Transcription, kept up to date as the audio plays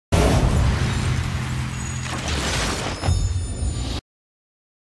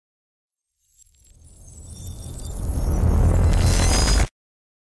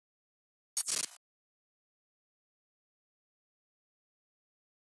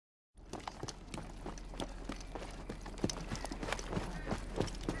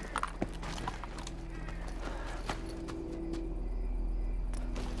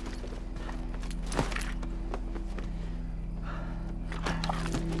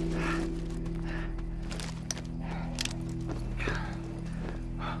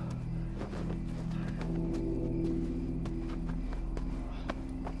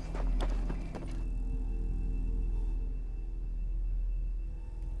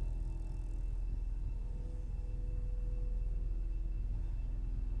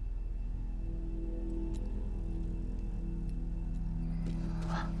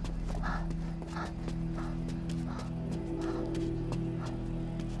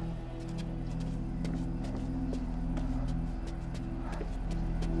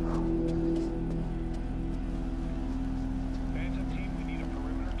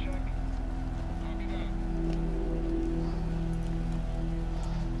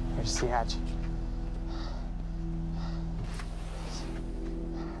Here's the hatch.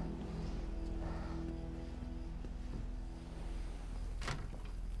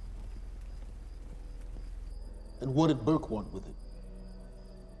 And what did Burke want with it?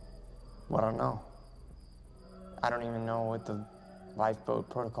 Well, I don't know. I don't even know what the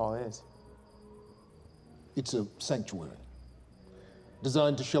lifeboat protocol is. It's a sanctuary,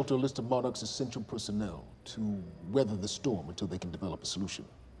 designed to shelter a list of Monarch's essential personnel to weather the storm until they can develop a solution.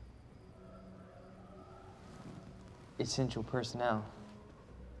 Essential personnel.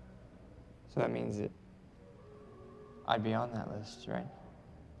 So that means that I'd be on that list, right?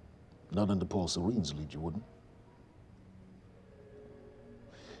 Not under Paul Serene's lead, you wouldn't.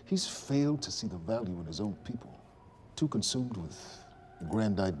 He's failed to see the value in his own people, too consumed with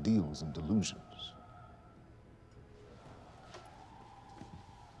grand ideals and delusions.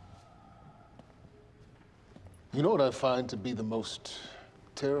 You know what I find to be the most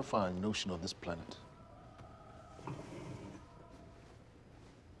terrifying notion on this planet?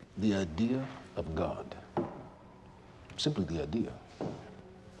 The idea of God. Simply the idea.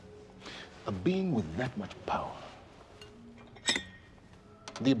 A being with that much power.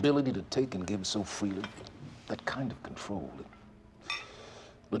 The ability to take and give so freely. That kind of control.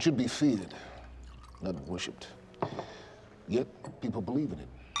 It should be feared, not worshipped. Yet, people believe in it.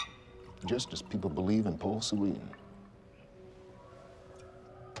 Just as people believe in Paul Serene.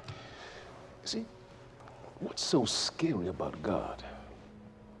 See, what's so scary about God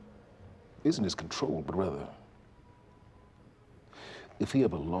isn't his control, but rather, if he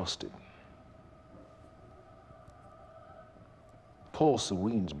ever lost it. Paul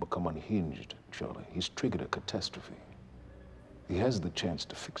Serene's become unhinged, Charlie. He's triggered a catastrophe. He has the chance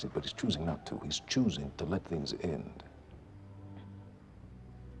to fix it, but he's choosing not to. He's choosing to let things end.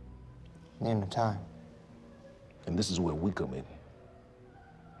 Name the time. And this is where we come in.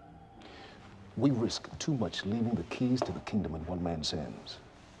 We risk too much leaving the keys to the kingdom in one man's hands.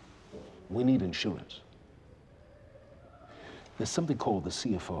 We need insurance. There's something called the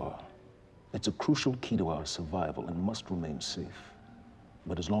CFR. It's a crucial key to our survival and must remain safe.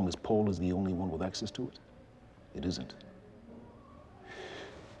 But as long as Paul is the only one with access to it, it isn't.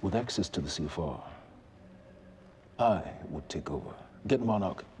 With access to the CFR, I would take over, get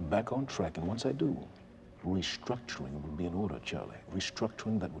Monarch back on track, and once I do, restructuring would be in order, Charlie.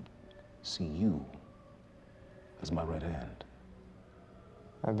 Restructuring that would see you as my right hand.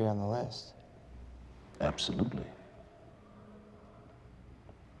 I'd be on the list. Absolutely.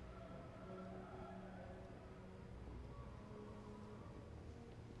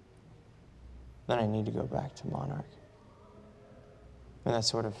 Then I need to go back to Monarch. And that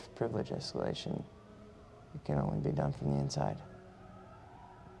sort of privilege escalation, it can only be done from the inside.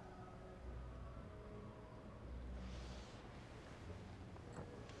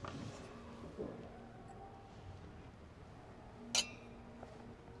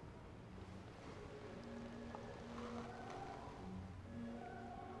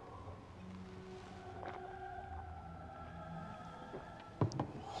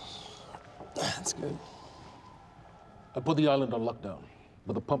 That's good. I put the island on lockdown,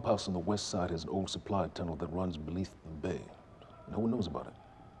 but the pump house on the west side has an old supply tunnel that runs beneath the bay. No one knows about it.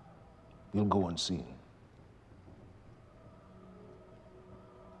 You'll go unseen.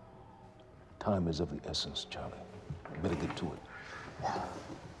 Time is of the essence, Charlie. Better get to it. Yeah.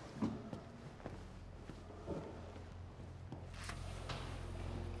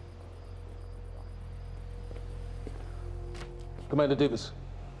 Commander Davis.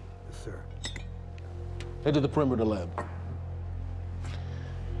 Yes, sir. Head to the perimeter lab.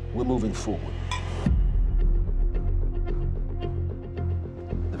 We're moving forward.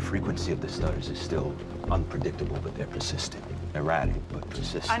 The frequency of the stutters is still unpredictable, but they're persistent. Erratic, but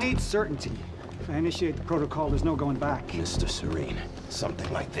persistent. I need certainty. If I initiate the protocol, there's no going back. Mr. Serene,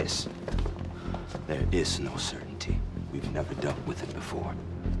 something like this. There is no certainty. We've never dealt with it before.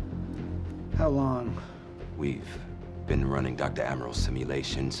 How long? We've been running Dr. Amaril's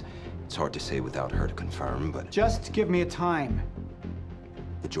simulations. It's hard to say without her to confirm, but... Just give me a time.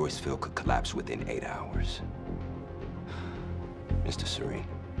 The Joyce field could collapse within 8 hours. Mr. Serene,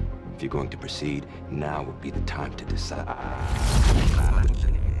 if you're going to proceed, now would be the time to decide.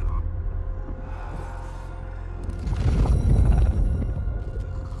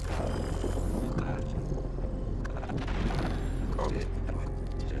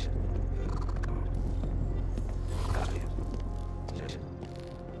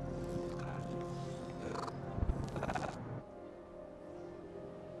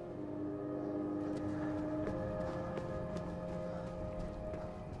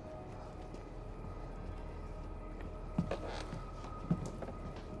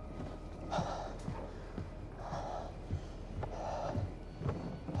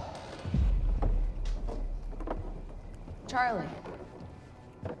 Charlie.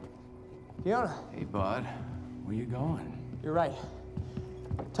 Fiona, Hey, bud. Where you going? you're right.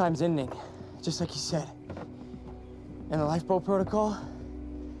 Time's ending, just like you said. And the lifeboat protocol,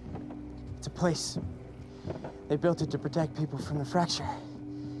 it's a place. They built it to protect people from the fracture.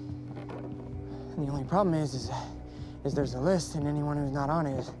 And the only problem is there's a list, and anyone who's not on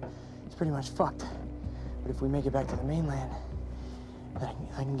it is pretty much fucked. But if we make it back to the mainland, that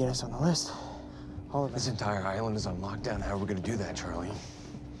can get us on the list. All of us. This entire island is on lockdown. How are we gonna do that, Charlie?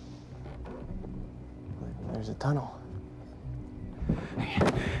 There's a tunnel. Hey,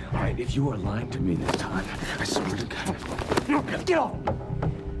 all right, if you are lying to me this time, I swear to God. Get off!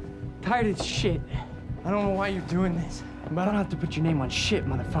 Tired of this shit. I don't know why you're doing this, but I don't have to put your name on shit,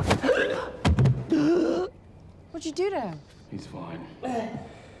 motherfucker. What'd you do to him? He's fine.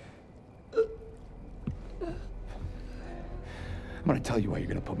 I'm gonna tell you why you're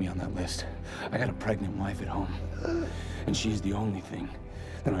gonna put me on that list. I got a pregnant wife at home, and she's the only thing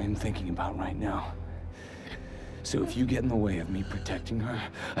that I am thinking about right now. So if you get in the way of me protecting her,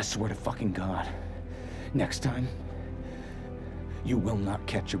 I swear to fucking God, next time, you will not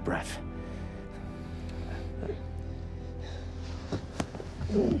catch your breath.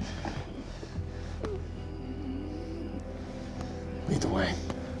 Lead the way.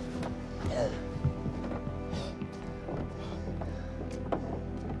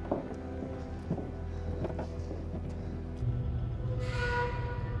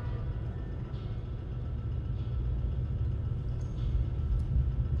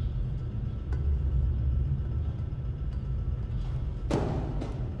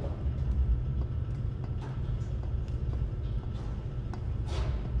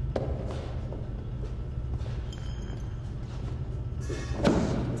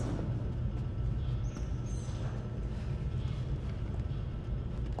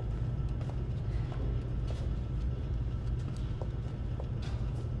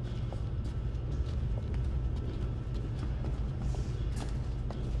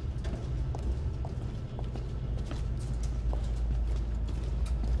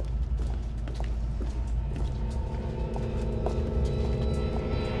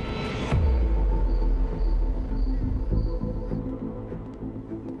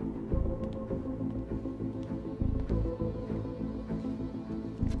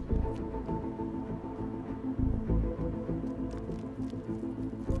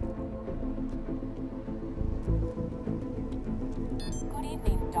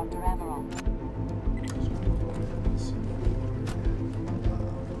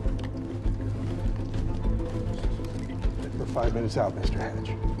 We're 5 minutes out, Mr. Hatch.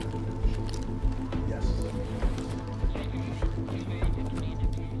 Yes.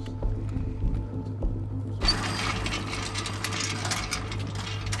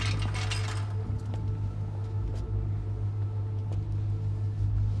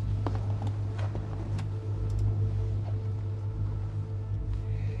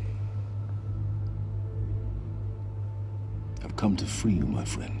 I've come to free you, my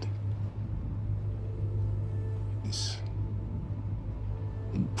friend. This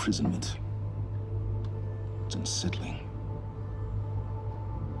imprisonment, it's unsettling.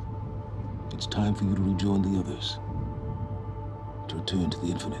 It's time for you to rejoin the others, to return to the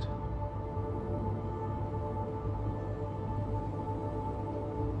infinite.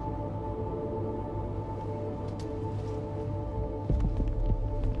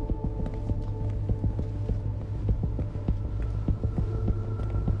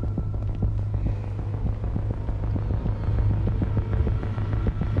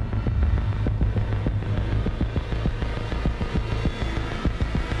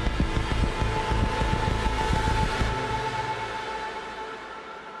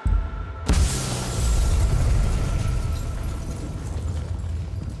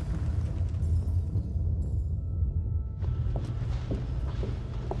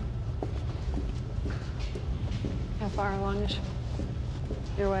 How far along is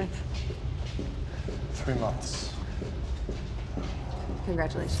your wife? 3 months.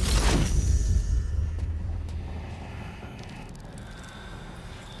 Congratulations.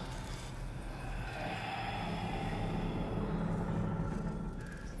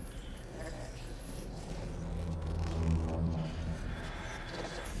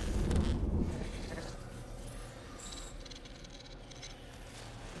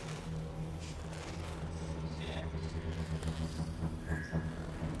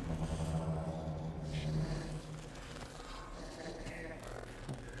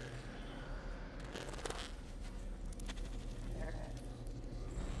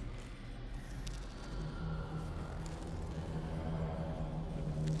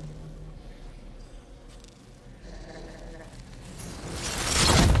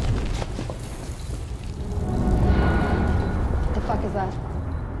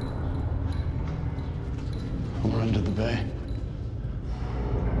 We'll run to the bay.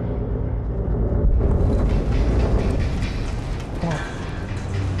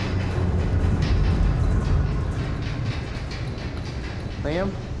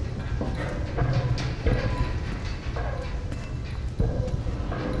 Liam?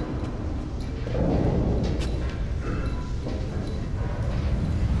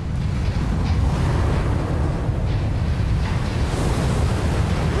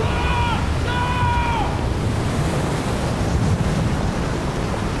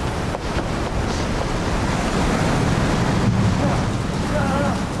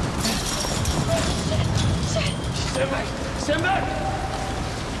 Stand back!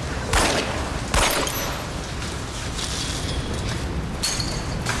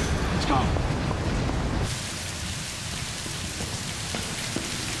 Let's go.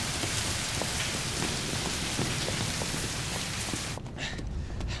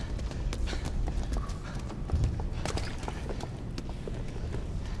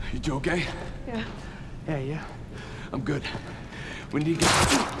 You okay? Yeah. Yeah. I'm good. We need to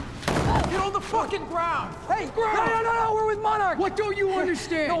Get on the fucking ground! Hey, ground! No, we're with Monarch! What don't you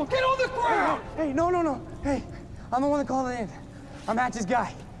understand? No, get on the ground! Hey, no. Hey, I'm the one that called it in. I'm Hatch's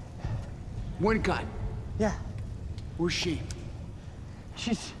guy. One gun. Yeah, Where's she?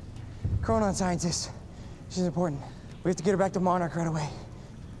 she's chronon scientist. She's important. We have to get her back to Monarch right away.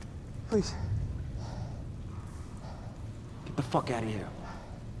 Please. Get the fuck out of here.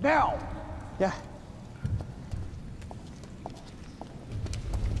 Now! Yeah.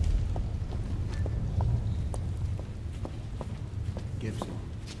 Gibson,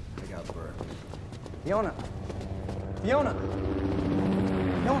 I got Burke. Fiona,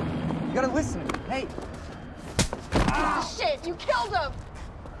 you gotta listen to me. Hey. Shit, you killed him!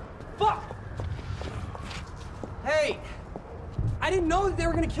 Fuck! Hey! I didn't know that they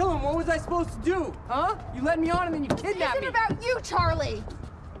were gonna kill him. What was I supposed to do? Huh? You led me on and then you This kidnapped isn't me. about you, Charlie!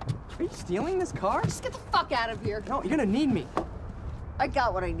 Are you stealing this car? Just get the fuck out of here. No, you're gonna need me. I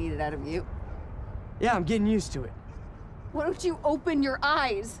got what I needed out of you. Yeah, I'm getting used to it. Why don't you open your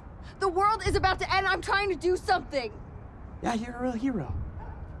eyes? The world is about to end. I'm trying to do something. Yeah, you're a real hero.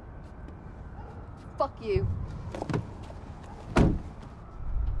 Fuck you.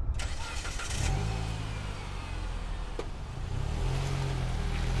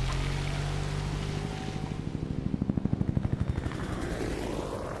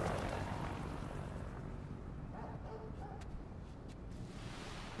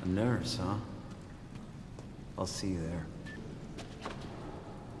 A nurse, huh? I'll see you there.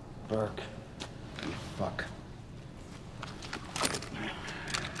 Burke. You fuck.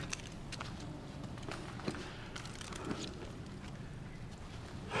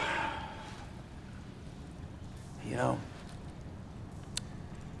 You know,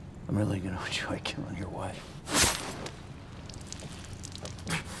 I'm really gonna enjoy killing your wife.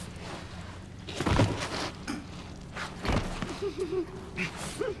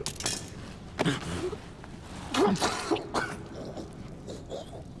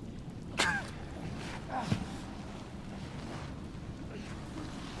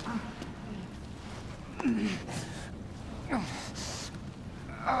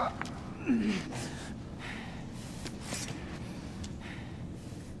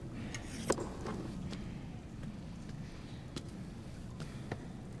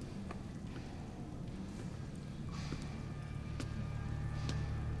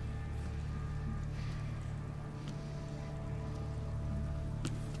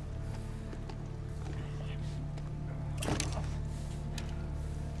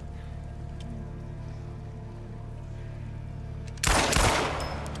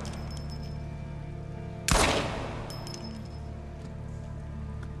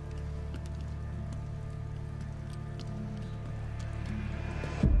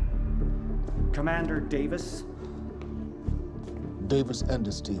 Commander Davis? Davis and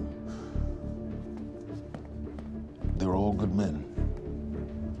his team. They're all good men.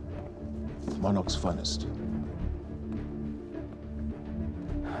 Monarch's finest.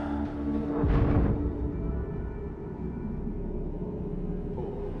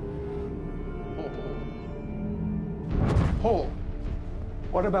 Paul,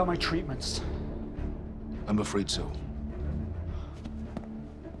 what about my treatments? I'm afraid so.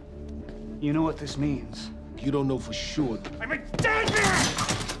 You know what this means? You don't know for sure. I'm in danger!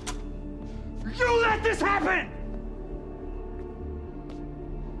 You let this happen!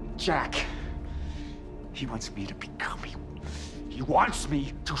 Jack, he wants me to become you. He wants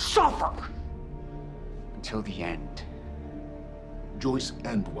me to suffer until the end. Joyce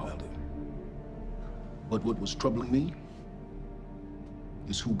and Wilder. But what was troubling me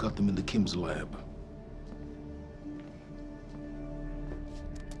is who got them into Kim's lab.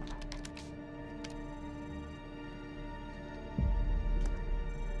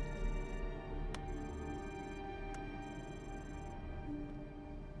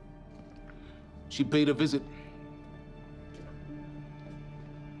 She paid a visit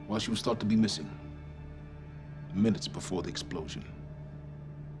while she was thought to be missing, minutes before the explosion.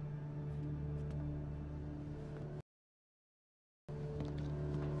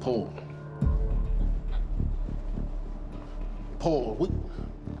 Paul.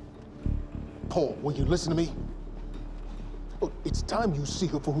 Paul, will you listen to me? Look, it's time you see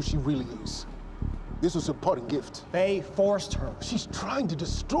her for who she really is. This was her parting gift. They forced her. She's trying to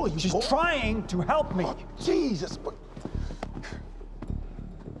destroy you, She's Paul. trying to help me. Oh, Jesus, but...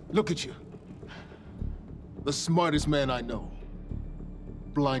 Look at you. The smartest man I know.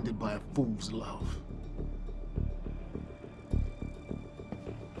 Blinded by a fool's love.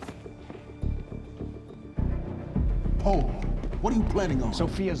 Paul, what are you planning on?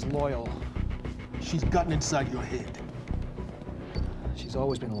 Sophia's loyal. She's gotten inside your head. She's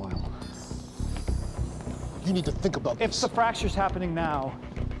always been loyal. You need to think about If this. the fracture's happening now,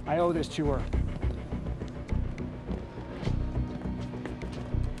 I owe this to her.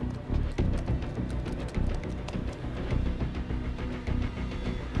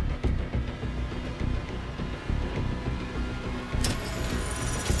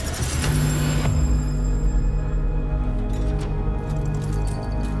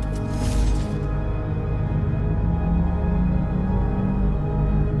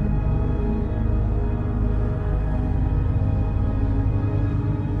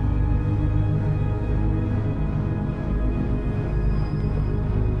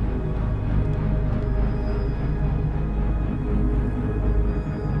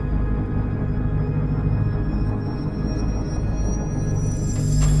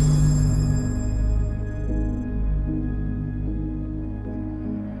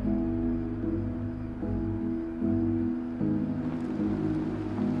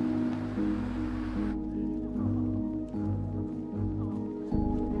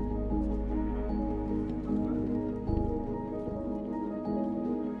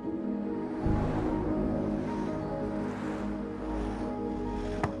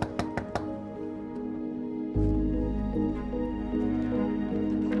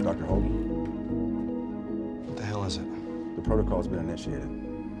 Dr. Holden, What the hell is it? the protocol's been initiated.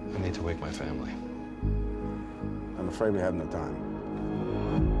 I need to wake my family. I'm afraid we have no time.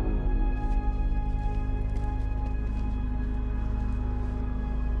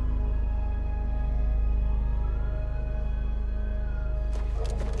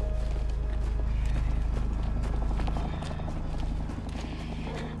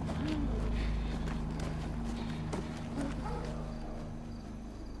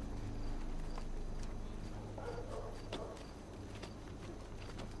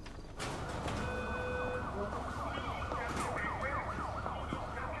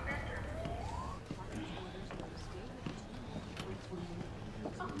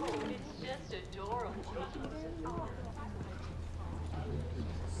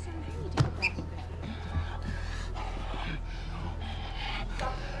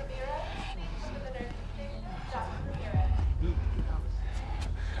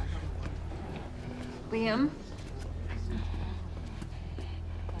 Liam?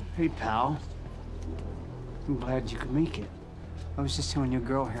 Hey, pal. I'm glad you could make it. I was just telling your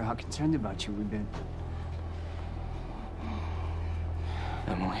girl here how concerned about you we've been.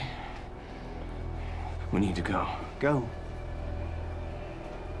 Emily, we need to go. Go.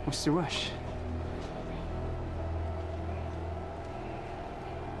 What's the rush?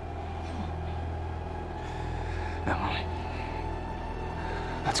 Emily,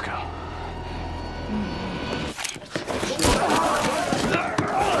 let's go.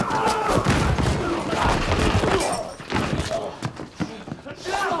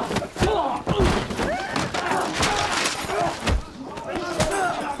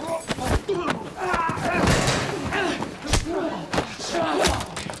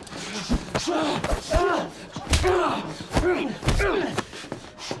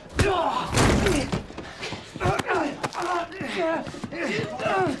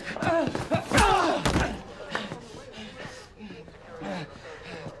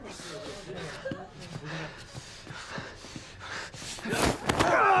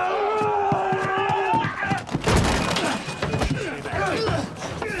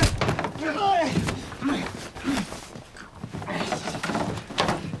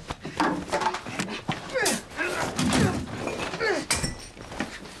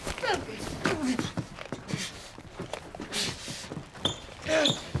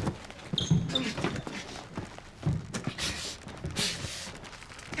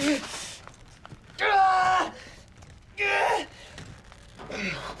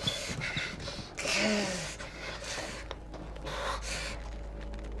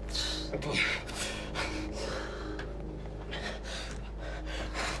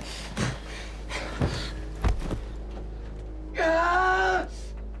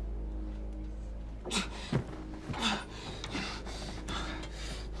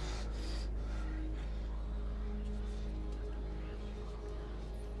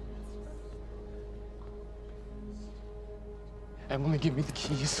 Emily, give me the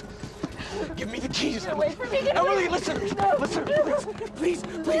keys. Give me the keys, Get Emily. away from me. Get Emily, away. listen. No. Listen, please.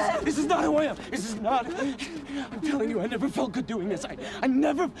 This is not who I am. This is not. I'm telling you, I never felt good doing this. I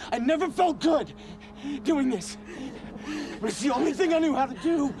never felt good doing this. But it's the only thing I knew how to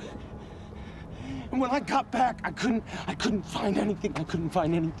do. And when I got back, I couldn't find anything. I couldn't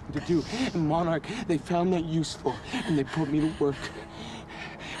find anything to do. And Monarch, they found that useful, and they put me to work.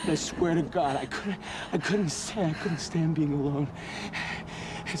 And I swear to God, I couldn't stand being alone.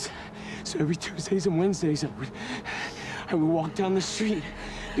 So every Tuesdays and Wednesdays, I would walk down the street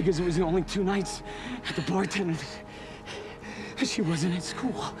because it was the only 2 nights at the bartender. She wasn't at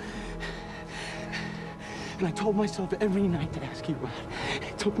school. And I told myself every night to ask you out.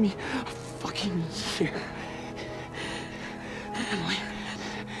 It took me a fucking year. But Emily,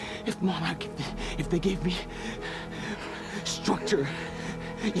 if Monarch, if they gave me structure,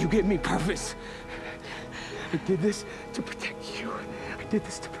 you gave me purpose. I did this to protect you. I did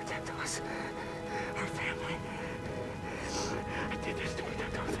this to protect us, our family. I did this to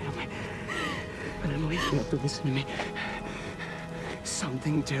protect our family. But Emily, you have to listen to me.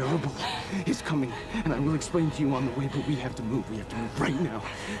 Something terrible is coming, and I will explain to you on the way, but we have to move. We have to move right now.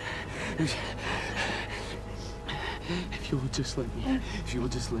 If you will just let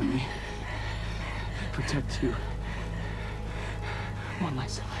me protect you one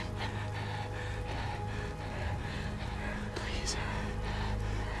last time. Please.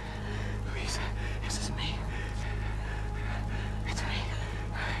 Please, this is me. It's me.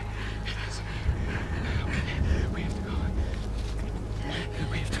 It is me. Okay, we have to go.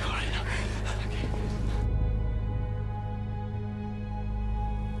 We have to go right now. Okay.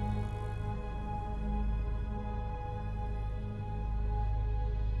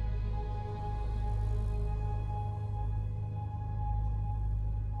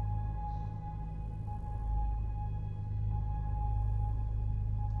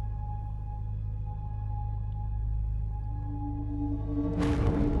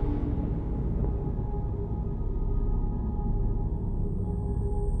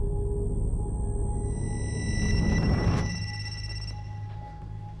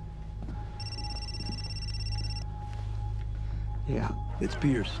 Yeah, it's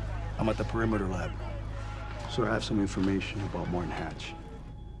Pierce. I'm at the perimeter lab. So I have some information about Martin Hatch.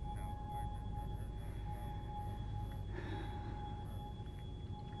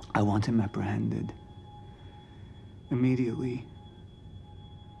 I want him apprehended. Immediately.